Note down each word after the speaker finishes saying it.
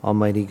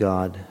Almighty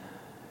God,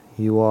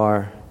 you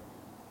are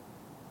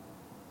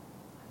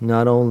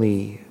not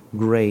only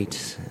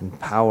great and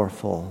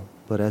powerful,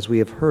 but as we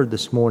have heard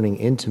this morning,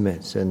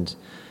 intimate, and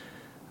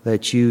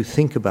that you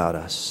think about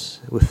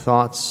us with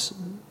thoughts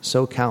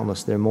so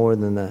countless, they're more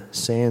than the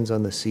sands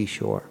on the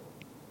seashore.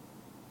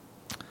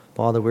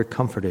 Father, we're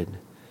comforted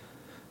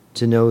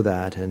to know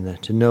that,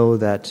 and to know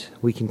that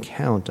we can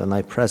count on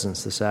thy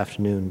presence this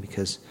afternoon,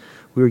 because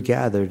we're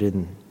gathered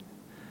in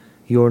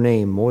your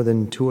name, more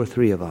than two or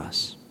three of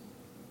us.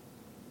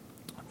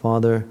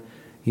 Father,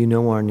 you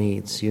know our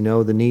needs. You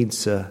know the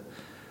needs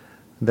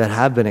that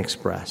have been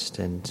expressed,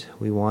 and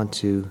we want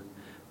to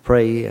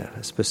pray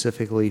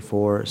specifically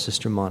for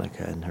Sister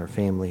Monica and her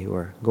family who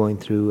are going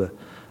through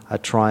a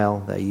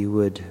trial, that you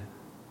would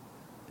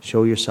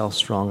show yourself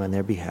strong on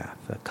their behalf.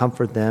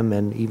 Comfort them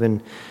and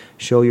even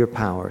show your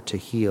power to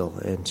heal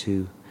and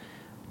to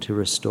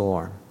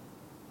restore.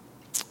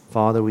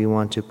 Father, we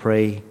want to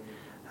pray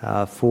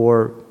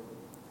for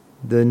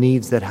the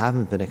needs that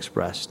haven't been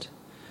expressed.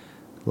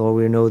 Lord,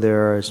 we know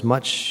there is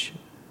much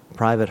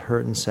private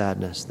hurt and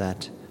sadness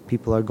that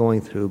people are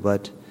going through,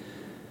 but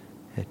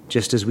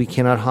just as we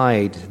cannot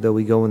hide, though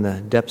we go in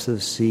the depths of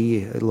the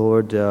sea,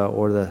 Lord,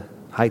 or the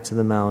heights of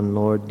the mountain,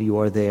 Lord, you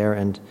are there,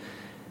 and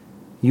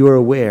you are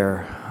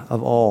aware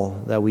of all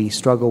that we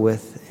struggle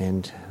with,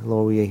 and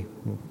Lord, we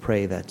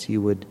pray that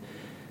you would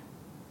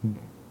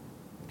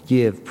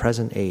give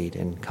present aid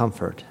and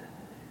comfort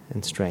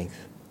and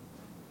strength.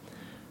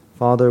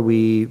 Father,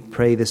 we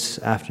pray this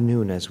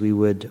afternoon as we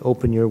would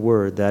open your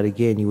word, that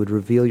again you would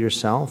reveal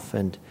yourself,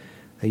 and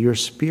that your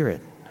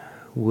Spirit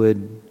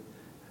would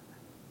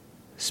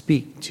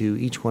speak to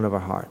each one of our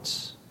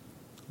hearts.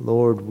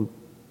 Lord,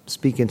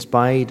 speak in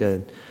spite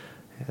of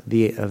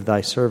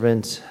thy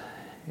servant.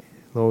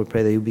 Lord, we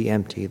pray that you be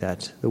empty,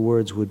 that the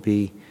words would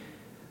be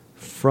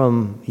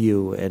from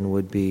you and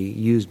would be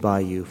used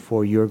by you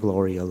for your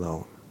glory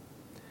alone.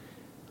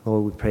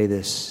 Lord, we pray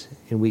this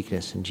in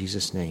weakness in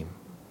Jesus' name.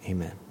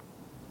 Amen.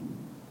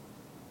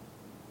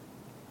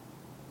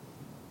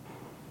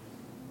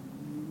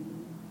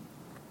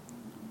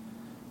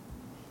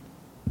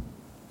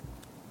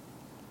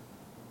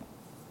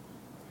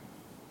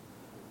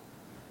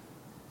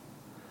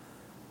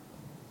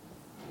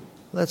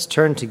 Let's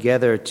turn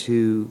together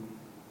to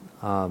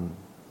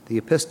the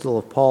Epistle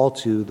of Paul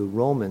to the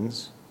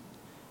Romans,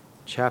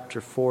 chapter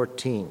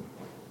 14.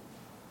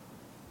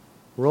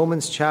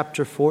 Romans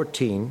chapter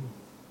 14,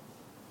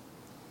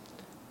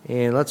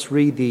 and let's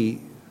read the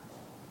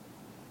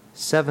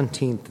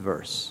 17th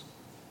verse.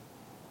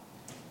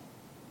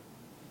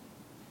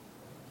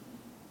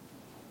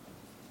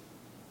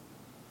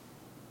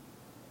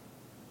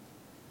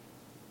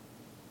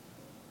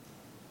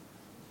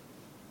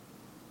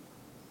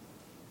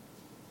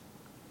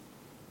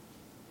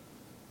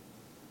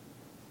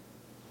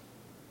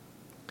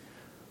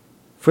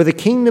 For the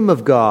kingdom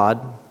of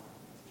God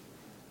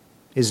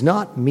is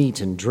not meat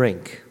and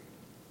drink,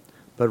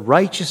 but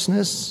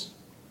righteousness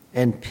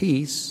and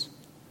peace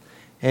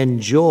and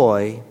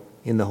joy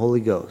in the Holy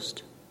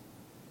Ghost.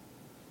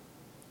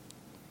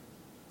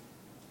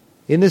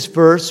 In this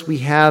verse, we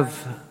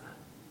have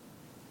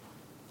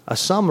a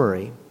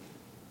summary,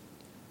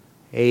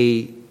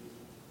 a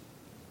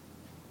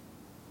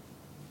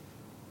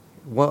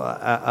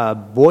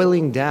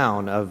boiling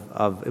down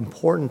of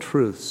important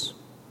truths.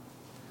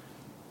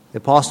 The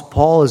Apostle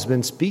Paul has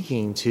been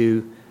speaking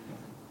to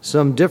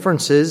some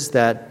differences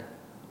that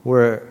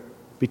were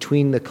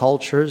between the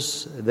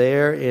cultures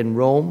there in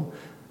Rome,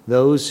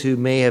 those who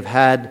may have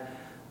had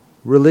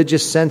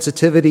religious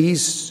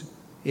sensitivities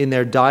in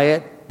their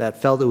diet that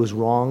felt it was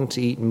wrong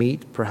to eat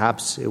meat,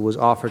 perhaps it was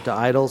offered to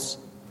idols,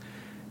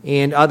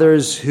 and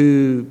others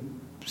who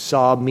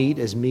saw meat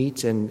as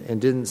meat and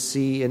didn't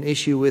see an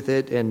issue with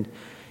it, and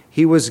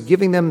he was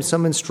giving them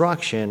some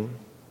instruction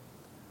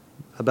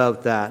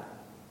about that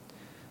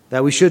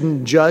we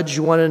shouldn't judge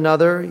one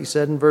another, he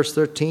said in verse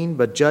 13,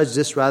 but judge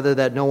this rather,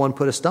 that no one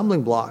put a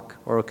stumbling block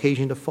or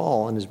occasion to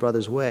fall in his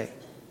brother's way.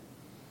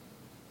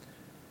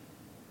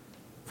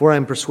 For I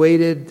am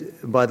persuaded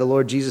by the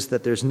Lord Jesus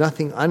that there's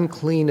nothing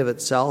unclean of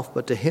itself,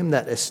 but to him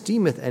that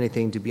esteemeth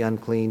anything to be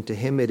unclean, to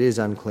him it is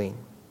unclean.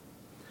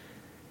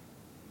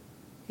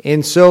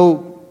 And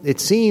so it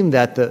seemed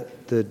that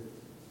the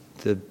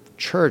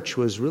church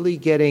was really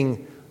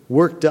getting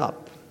worked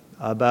up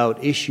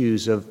about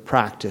issues of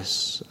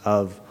practice,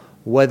 of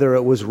whether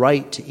it was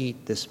right to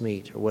eat this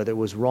meat or whether it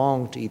was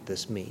wrong to eat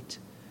this meat.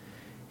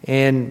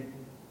 And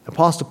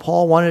Apostle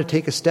Paul wanted to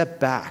take a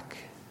step back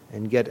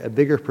and get a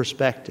bigger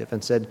perspective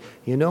and said,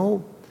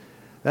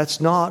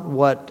 that's not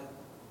what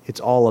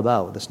it's all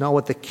about. That's not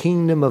what the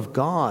kingdom of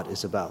God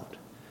is about.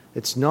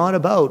 It's not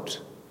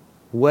about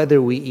whether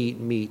we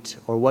eat meat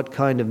or what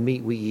kind of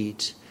meat we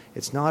eat.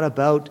 It's not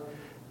about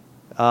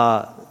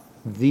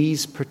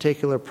these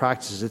particular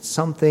practices. It's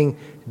something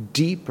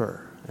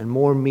deeper and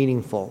more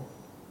meaningful.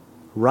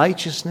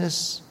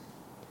 Righteousness,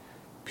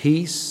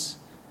 peace,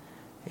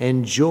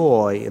 and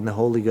joy in the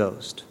Holy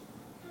Ghost.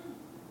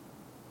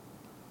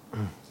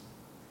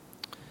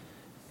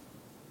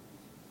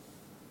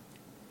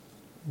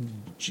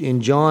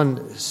 In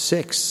John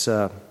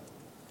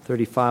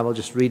 6:35, I'll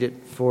just read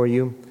it for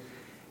you.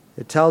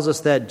 It tells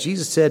us that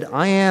Jesus said,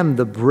 "I am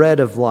the bread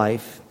of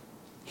life.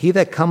 He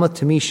that cometh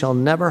to me shall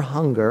never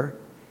hunger.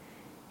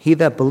 He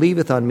that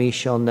believeth on me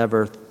shall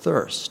never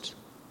thirst."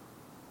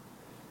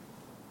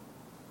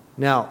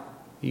 Now,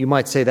 you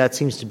might say that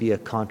seems to be a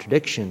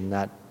contradiction,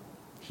 that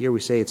here we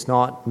say it's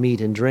not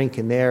meat and drink,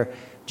 and there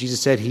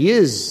Jesus said he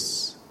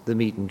is the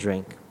meat and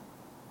drink.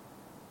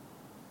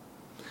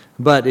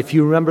 But if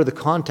you remember the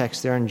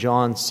context there in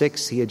John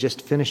 6, he had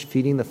just finished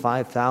feeding the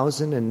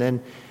 5,000, and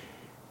then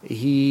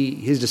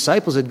his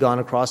disciples had gone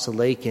across the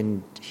lake,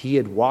 and he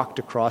had walked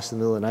across in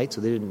the middle of the night, so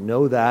they didn't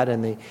know that,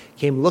 and they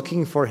came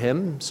looking for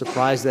him,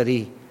 surprised that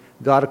he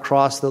got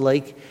across the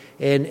lake,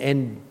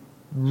 and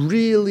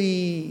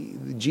really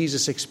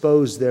Jesus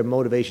exposed their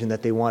motivation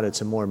that they wanted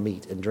some more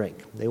meat and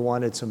drink. They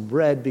wanted some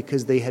bread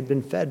because they had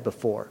been fed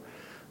before.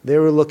 They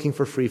were looking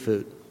for free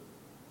food.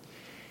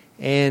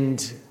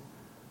 And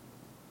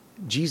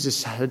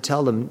Jesus had to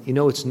tell them,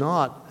 it's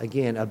not,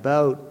 again,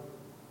 about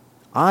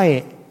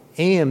I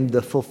am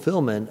the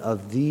fulfillment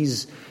of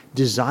these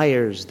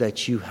desires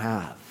that you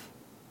have.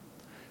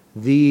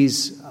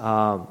 These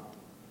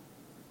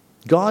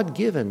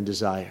God-given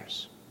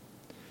desires.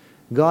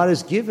 God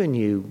has given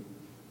you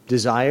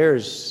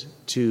desires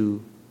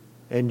to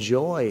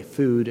enjoy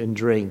food and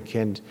drink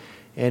and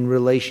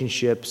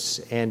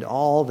relationships and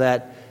all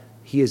that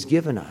he has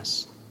given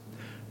us.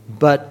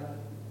 But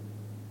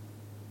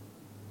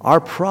our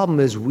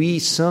problem is we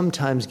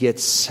sometimes get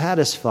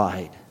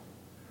satisfied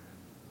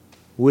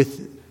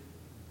with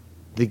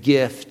the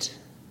gift,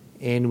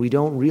 and we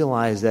don't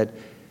realize that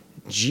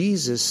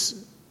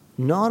Jesus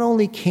not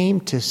only came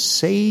to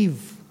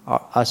save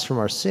us from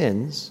our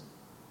sins,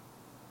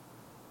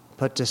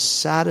 but to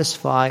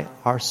satisfy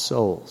our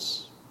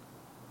souls.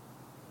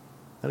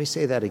 Let me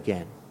say that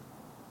again.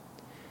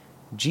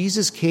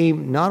 Jesus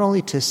came not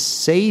only to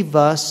save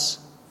us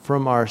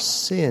from our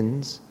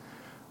sins,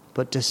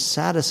 but to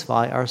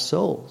satisfy our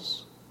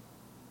souls.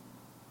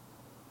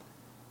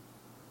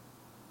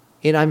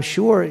 And I'm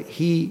sure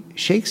he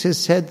shakes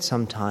his head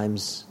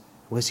sometimes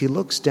as he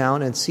looks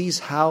down and sees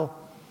how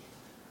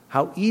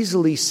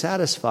easily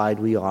satisfied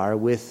we are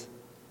with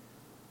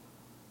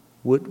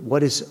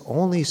what is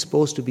only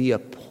supposed to be a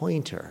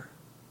pointer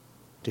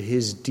to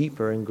his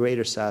deeper and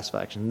greater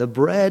satisfaction. The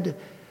bread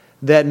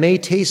that may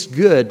taste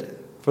good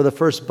for the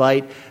first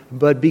bite,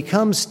 but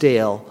becomes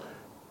stale,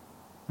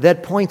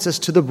 that points us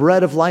to the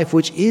bread of life,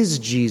 which is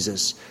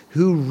Jesus,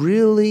 who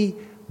really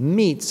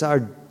meets our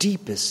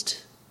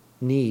deepest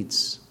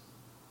needs.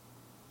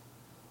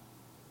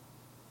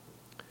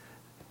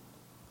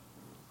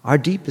 Our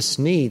deepest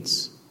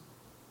needs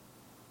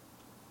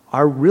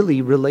are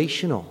really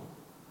relational,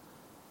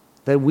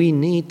 that we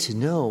need to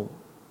know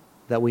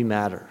that we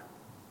matter,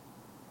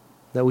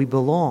 that we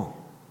belong,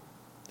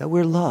 that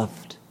we're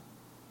loved.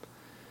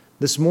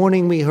 This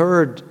morning we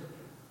heard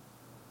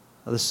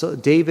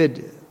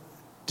David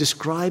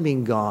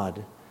describing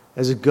God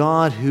as a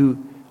God who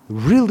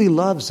really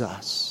loves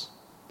us,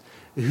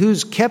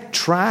 who's kept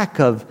track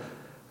of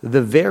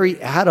the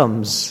very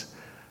atoms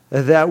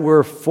that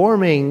were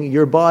forming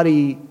your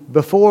body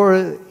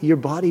before your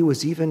body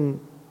was even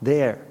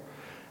there,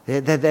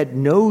 that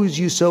knows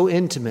you so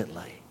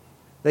intimately,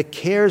 that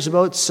cares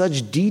about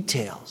such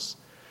details,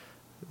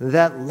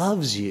 that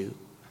loves you,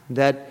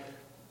 that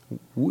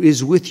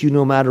is with you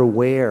no matter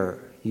where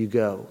you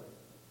go.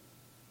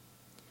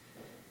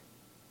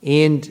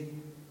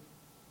 And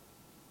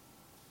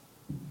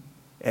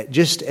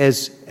just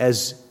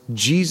as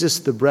Jesus,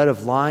 the bread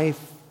of life,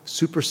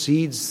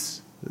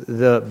 supersedes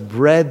the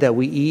bread that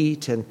we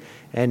eat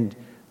and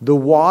the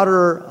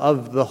water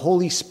of the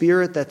Holy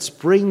Spirit that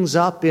springs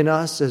up in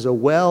us as a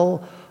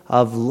well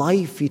of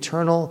life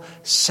eternal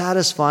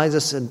satisfies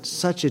us at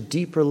such a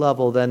deeper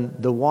level than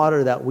the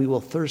water that we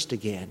will thirst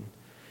again,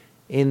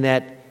 in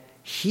that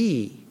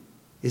he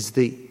is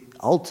the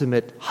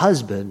ultimate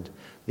husband,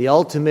 the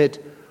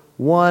ultimate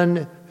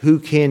one who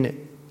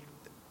can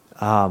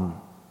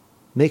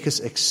make us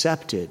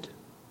accepted,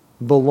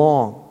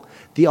 belong,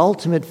 the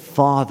ultimate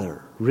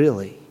Father,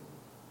 really.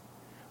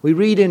 We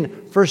read in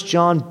 1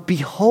 John,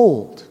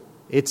 behold.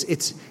 It's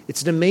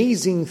an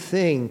amazing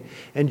thing.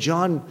 And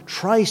John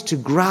tries to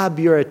grab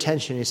your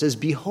attention. He says,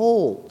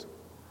 behold,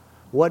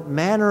 what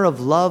manner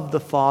of love the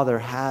Father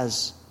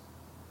has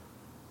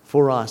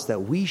for us,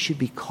 that we should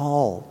be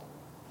called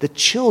the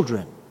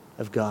children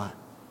of God.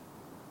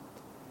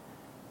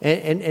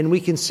 And we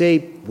can say,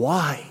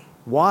 why?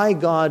 Why,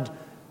 God,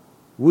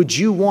 would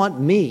you want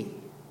me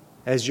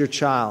as your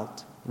child?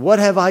 What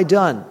have I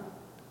done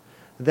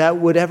that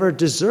would ever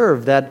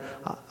deserve that?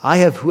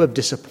 Who have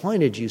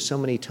disappointed you so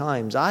many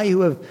times. I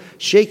who have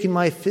shaken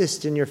my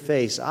fist in your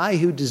face. I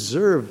who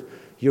deserve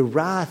your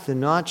wrath and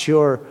not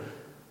your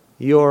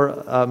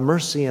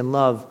mercy and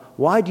love.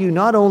 Why do you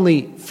not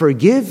only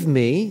forgive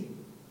me,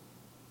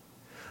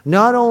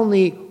 not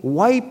only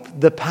wipe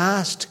the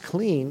past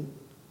clean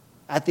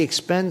at the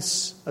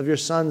expense of your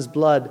Son's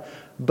blood,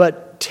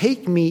 but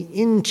take me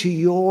into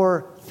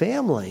your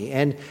family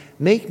and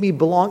make me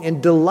belong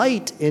and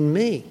delight in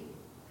me.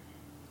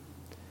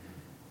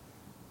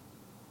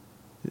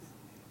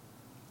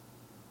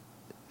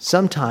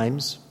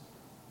 Sometimes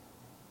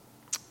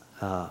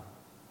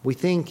we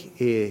think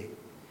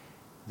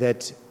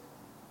that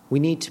we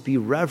need to be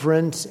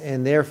reverent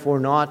and therefore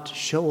not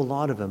show a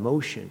lot of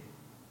emotion.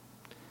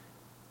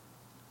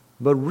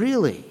 But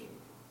really,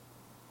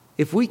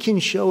 if we can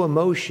show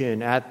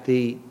emotion at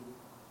the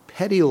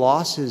petty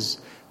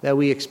losses that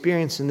we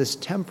experience in this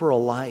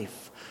temporal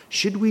life,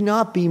 should we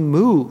not be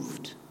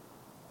moved?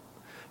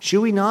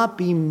 Should we not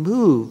be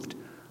moved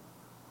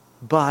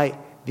by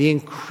the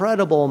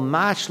incredible,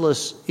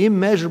 matchless,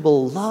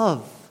 immeasurable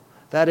love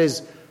that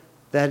is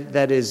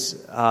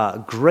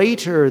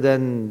greater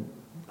than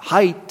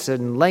height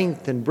and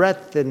length and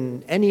breadth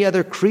and any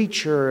other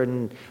creature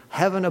and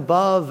heaven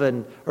above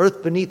and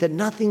earth beneath, that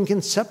nothing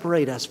can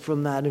separate us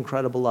from that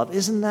incredible love?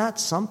 Isn't that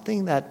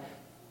something that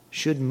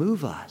should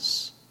move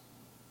us?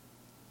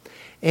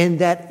 And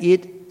that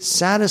it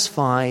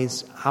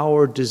satisfies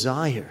our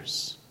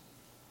desires.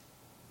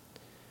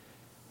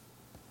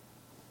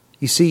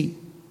 You see,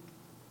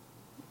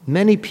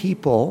 many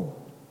people,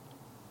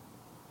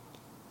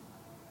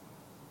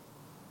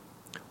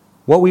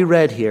 what we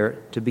read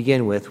here to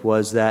begin with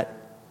was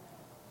that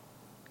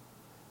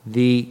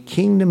the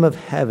kingdom of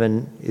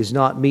heaven is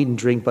not meat and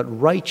drink, but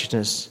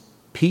righteousness,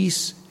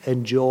 peace,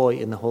 and joy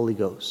in the Holy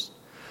Ghost.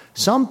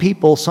 Some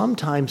people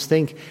sometimes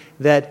think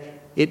that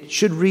it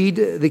should read,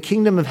 the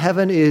kingdom of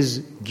heaven is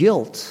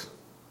guilt,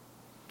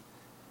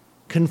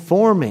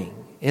 conforming,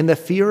 and the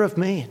fear of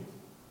man.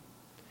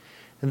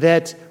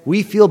 That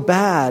we feel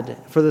bad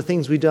for the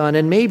things we've done.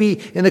 And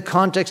maybe in the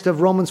context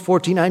of Romans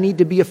 14, I need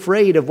to be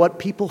afraid of what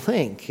people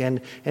think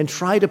and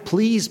try to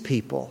please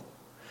people.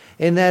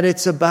 And that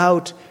it's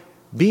about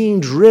being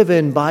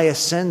driven by a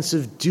sense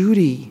of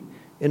duty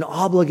and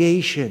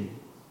obligation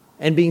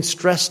and being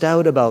stressed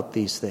out about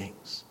these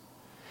things.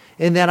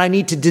 And that I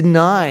need to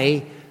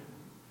deny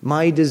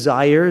my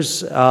desires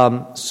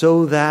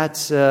so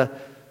that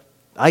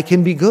I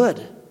can be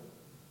good.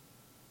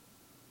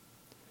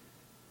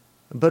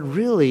 But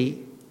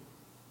really,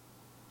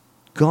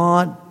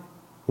 God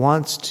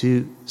wants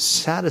to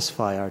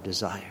satisfy our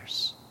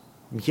desires.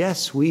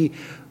 Yes, we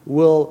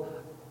will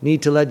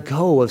need to let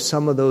go of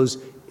some of those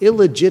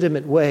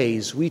illegitimate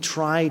ways we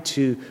try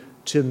to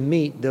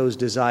meet those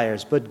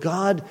desires. But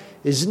God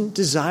isn't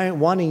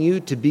wanting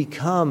you to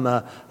become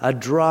a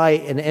dry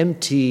and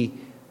empty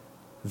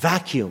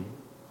vacuum.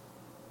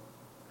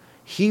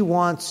 He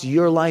wants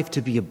your life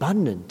to be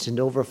abundant and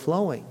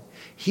overflowing.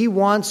 He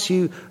wants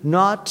you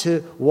not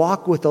to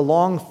walk with a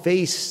long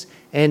face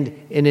and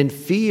in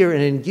fear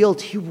and in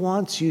guilt. He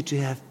wants you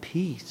to have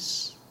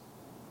peace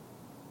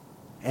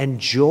and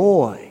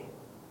joy,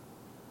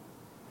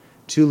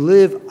 to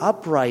live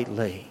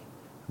uprightly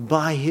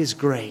by His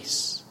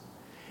grace,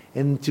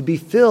 and to be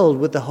filled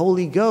with the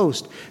Holy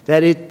Ghost,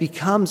 that it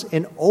becomes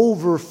an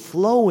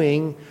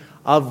overflowing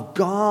of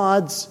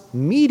God's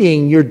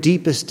meeting your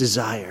deepest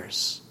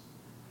desires,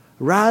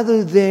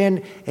 rather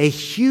than a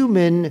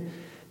human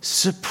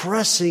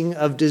suppressing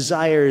of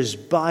desires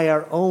by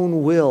our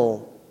own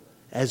will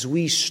as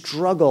we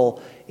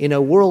struggle in a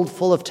world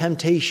full of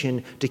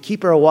temptation to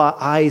keep our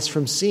eyes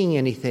from seeing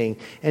anything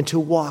and to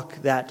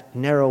walk that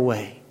narrow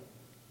way.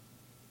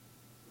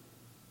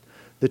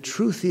 The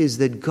truth is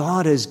that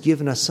God has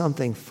given us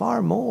something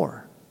far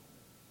more.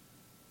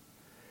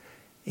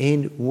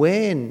 And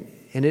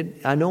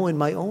I know in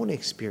my own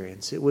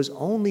experience, it was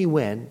only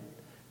when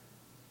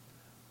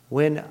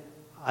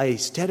I,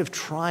 instead of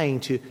trying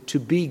to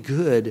be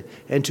good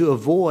and to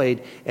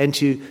avoid and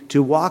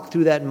to walk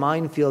through that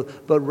minefield,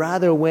 but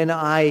rather when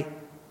I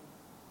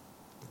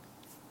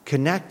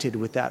connected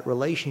with that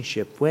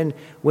relationship, when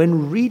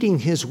reading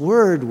His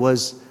Word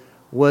was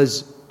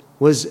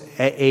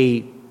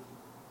a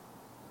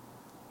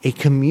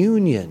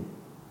communion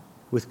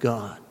with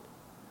God.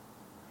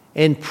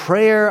 In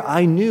prayer,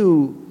 I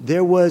knew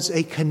there was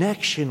a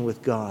connection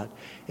with God.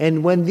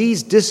 And when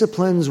these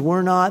disciplines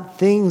were not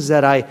things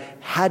that I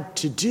had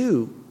to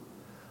do,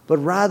 but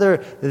rather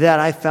that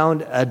I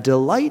found a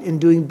delight in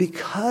doing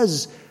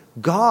because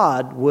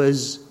God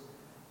was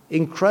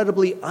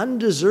incredibly,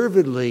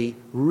 undeservedly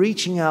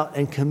reaching out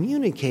and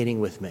communicating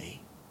with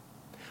me.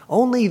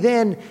 Only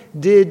then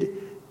did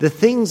the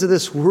things of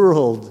this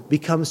world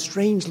become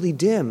strangely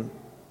dim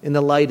in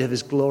the light of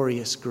His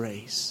glorious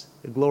grace,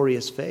 the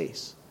glorious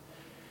face.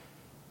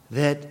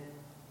 That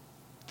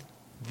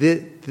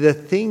the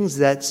things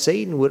that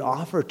Satan would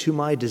offer to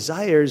my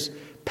desires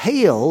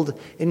paled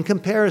in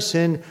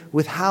comparison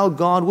with how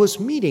God was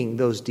meeting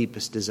those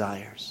deepest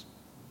desires.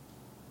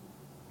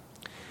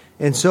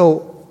 And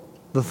so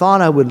the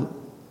thought I would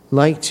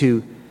like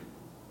to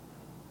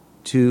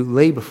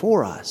lay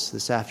before us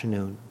this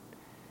afternoon,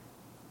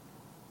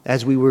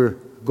 as we were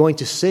going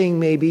to sing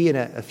maybe in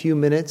a few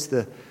minutes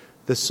the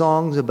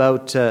songs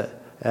about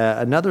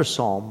another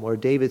psalm where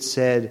David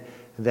said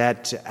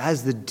that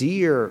as the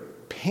deer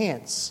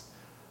pants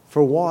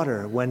for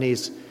water when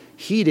he's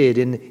heated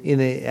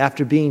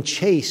after being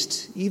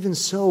chased, even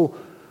so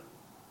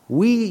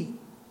we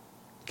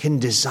can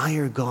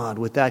desire God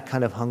with that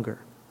kind of hunger.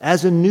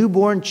 As a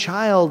newborn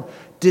child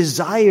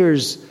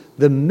desires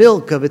the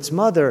milk of its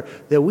mother,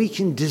 that we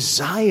can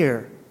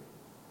desire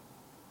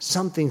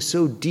something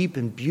so deep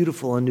and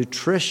beautiful and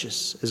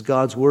nutritious as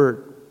God's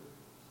Word.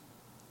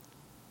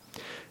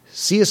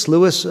 C.S.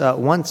 Lewis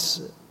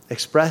once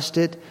expressed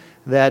it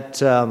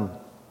that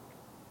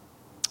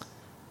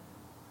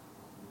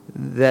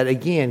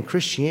again,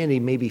 Christianity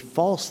may be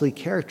falsely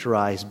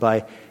characterized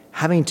by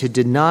having to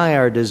deny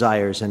our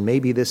desires, and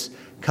maybe this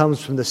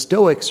comes from the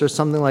Stoics or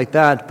something like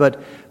that,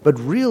 but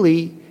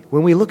really,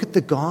 when we look at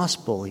the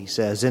gospel, he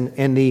says,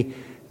 and the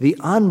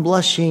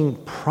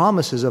unblushing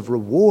promises of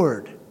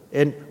reward,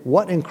 and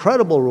what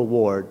incredible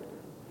reward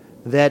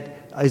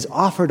that is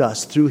offered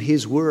us through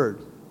his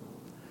word,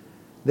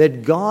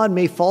 that God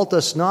may fault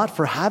us not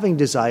for having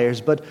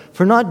desires, but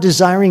for not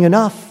desiring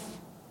enough,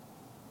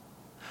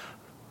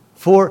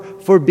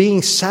 for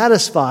being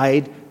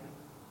satisfied,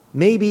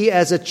 maybe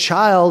as a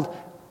child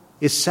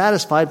is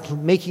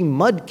satisfied making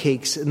mud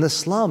cakes in the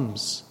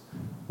slums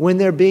when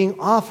they're being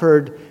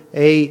offered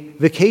a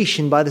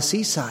vacation by the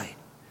seaside.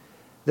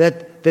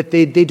 That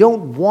they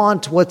don't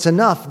want what's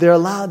enough. They're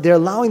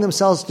allowing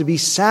themselves to be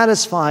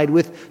satisfied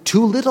with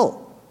too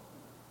little.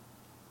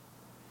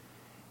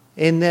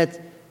 And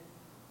that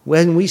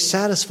when we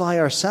satisfy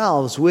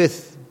ourselves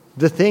with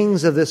the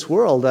things of this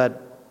world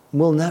that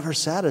will never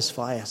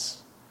satisfy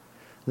us,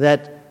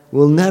 that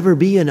will never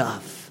be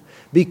enough,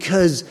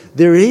 because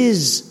there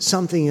is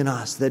something in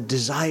us that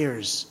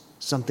desires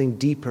something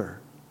deeper.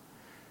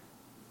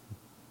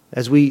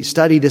 As we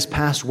studied this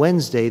past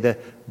Wednesday,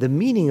 the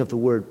meaning of the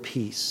word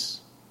peace,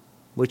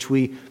 which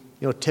we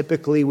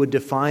typically would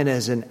define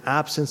as an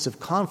absence of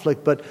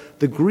conflict, but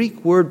the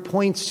Greek word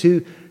points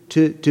to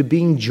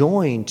being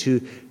joined,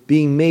 to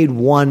being made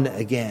one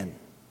again.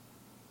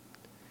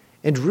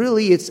 And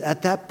really, it's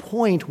at that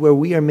point where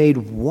we are made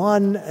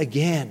one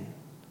again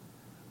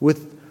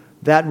with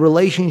that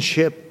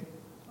relationship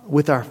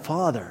with our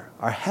Father,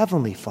 our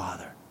Heavenly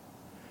Father,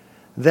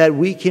 that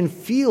we can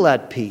feel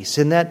at peace,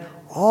 and that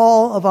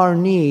all of our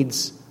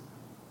needs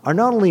are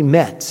not only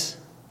met,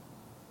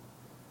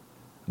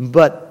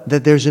 but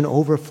that there's an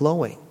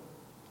overflowing.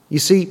 You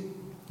see,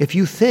 if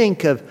you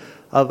think of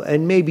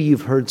and maybe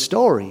you've heard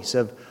stories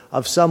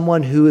of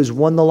someone who has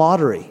won the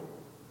lottery,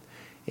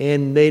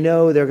 and they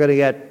know they're going to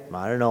get,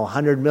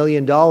 $100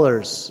 million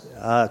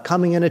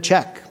coming in a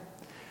check.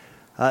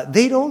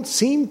 They don't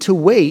seem to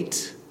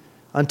wait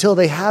until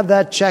they have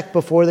that check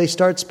before they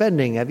start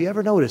spending. Have you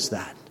ever noticed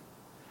that?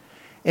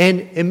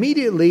 And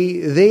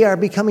immediately they are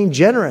becoming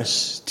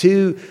generous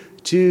to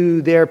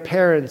their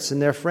parents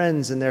and their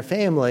friends and their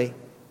family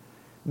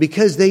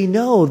because they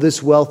know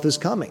this wealth is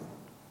coming.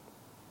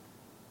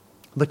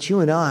 But you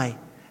and I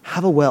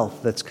have a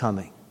wealth that's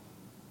coming.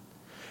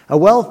 A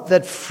wealth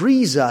that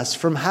frees us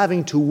from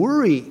having to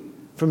worry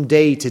from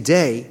day to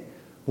day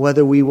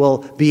whether we will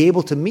be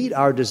able to meet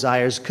our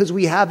desires, because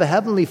we have a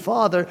Heavenly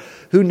Father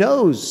who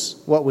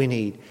knows what we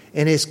need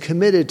and is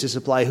committed to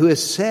supply, who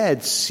has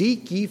said,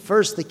 "Seek ye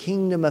first the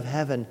kingdom of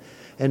heaven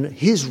and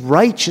his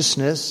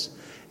righteousness,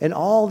 and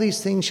all these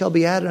things shall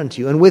be added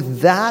unto you." And with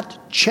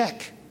that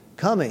check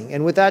coming,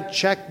 and with that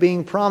check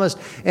being promised,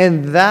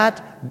 and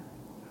that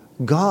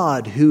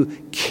God who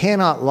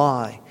cannot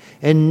lie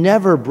and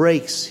never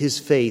breaks his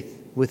faith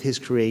with his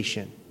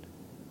creation,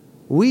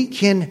 we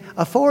can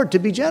afford to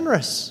be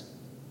generous.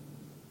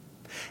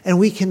 And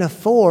we can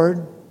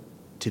afford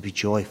to be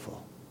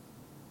joyful.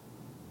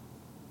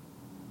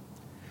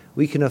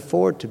 We can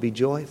afford to be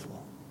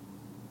joyful.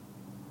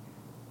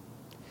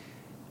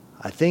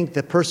 I think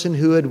the person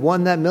who had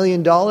won that $1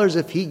 million,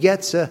 if he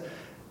gets an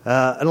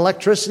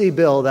electricity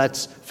bill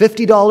that's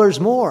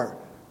 $50 more,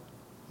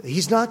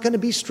 he's not going to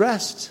be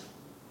stressed.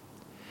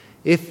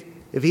 If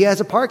he has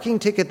a parking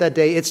ticket that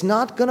day, it's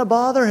not going to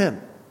bother him.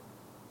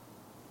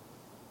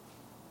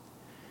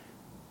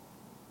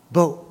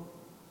 But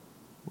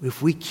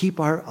if we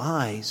keep our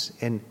eyes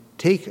and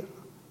take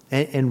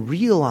and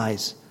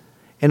realize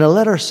and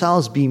let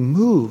ourselves be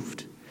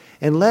moved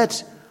and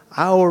let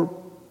our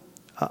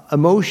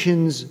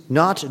emotions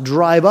not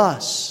drive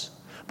us,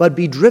 but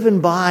be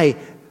driven by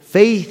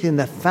faith in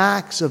the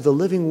facts of the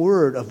living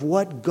word, of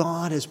what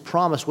God has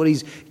promised, what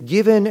he's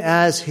given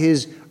as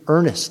his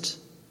earnest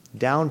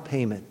down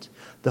payment,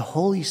 the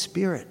Holy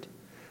Spirit,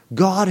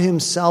 God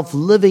himself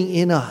living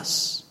in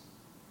us,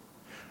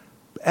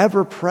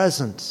 ever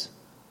present,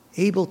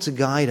 able to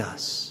guide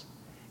us.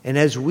 And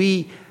as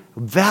we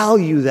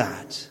value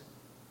that,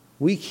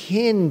 we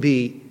can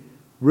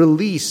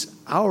release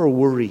our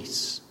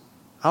worries,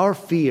 our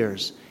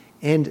fears,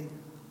 and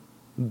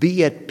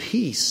be at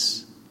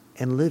peace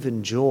and live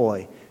in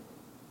joy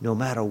no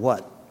matter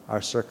what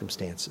our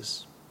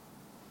circumstances.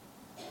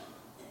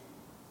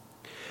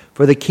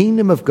 For the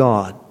kingdom of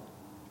God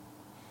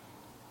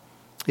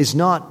is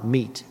not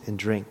meat and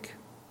drink.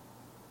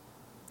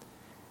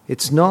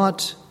 It's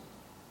not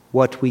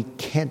what we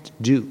can't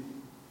do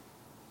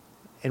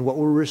and what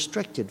we're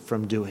restricted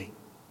from doing,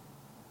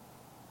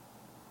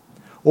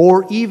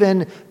 or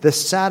even the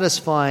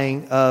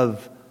satisfying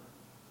of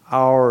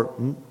our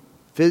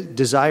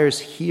desires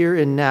here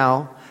and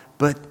now,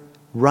 but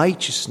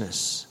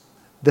righteousness,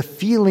 the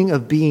feeling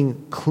of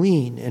being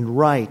clean and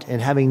right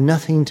and having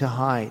nothing to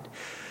hide,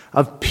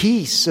 of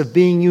peace, of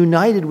being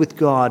united with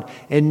God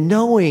and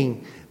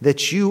knowing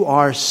that you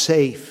are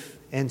safe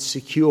and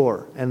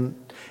secure,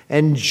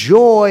 and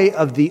joy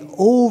of the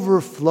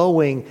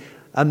overflowing,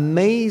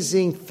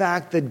 amazing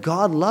fact that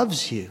God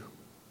loves you.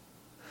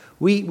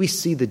 We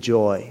see the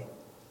joy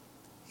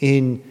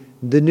in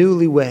the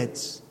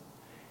newlyweds.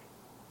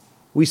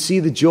 We see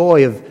the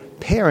joy of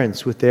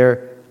parents with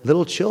their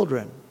little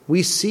children.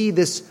 We see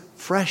this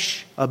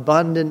fresh,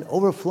 abundant,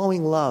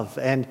 overflowing love,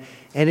 and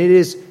it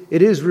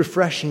is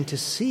refreshing to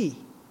see.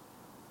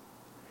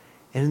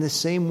 And in the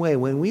same way,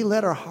 when we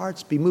let our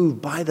hearts be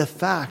moved by the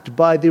fact,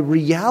 by the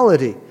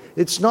reality,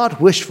 it's not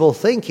wishful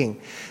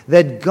thinking,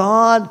 that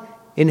God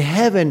in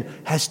heaven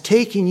has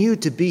taken you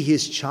to be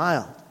His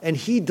child, and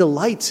He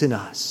delights in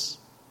us.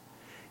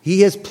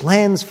 He has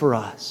plans for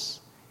us.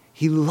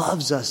 He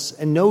loves us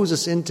and knows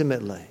us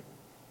intimately.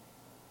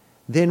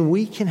 Then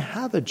we can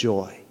have a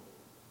joy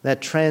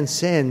that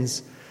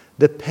transcends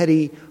the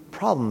petty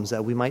problems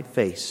that we might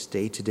face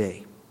day to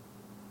day.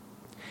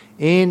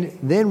 And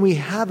then we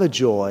have a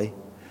joy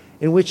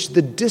in which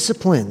the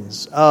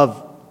disciplines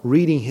of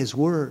reading His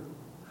Word,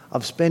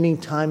 of spending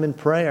time in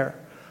prayer,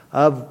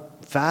 of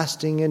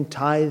fasting and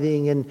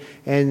tithing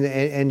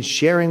and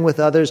sharing with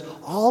others,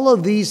 all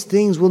of these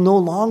things will no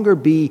longer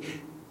be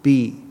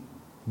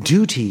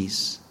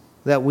duties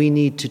that we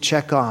need to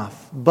check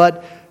off,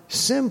 but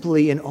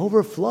simply an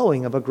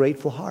overflowing of a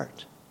grateful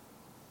heart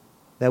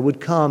that would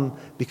come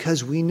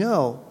because we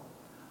know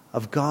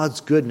of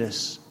God's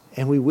goodness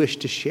and we wish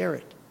to share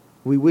it.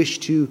 We wish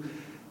to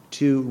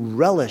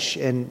relish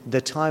in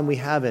the time we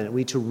have in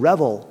it. To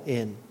revel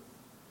in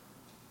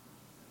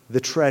the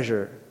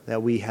treasure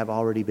that we have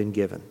already been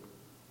given.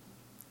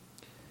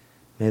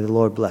 May the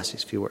Lord bless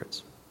these few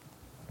words.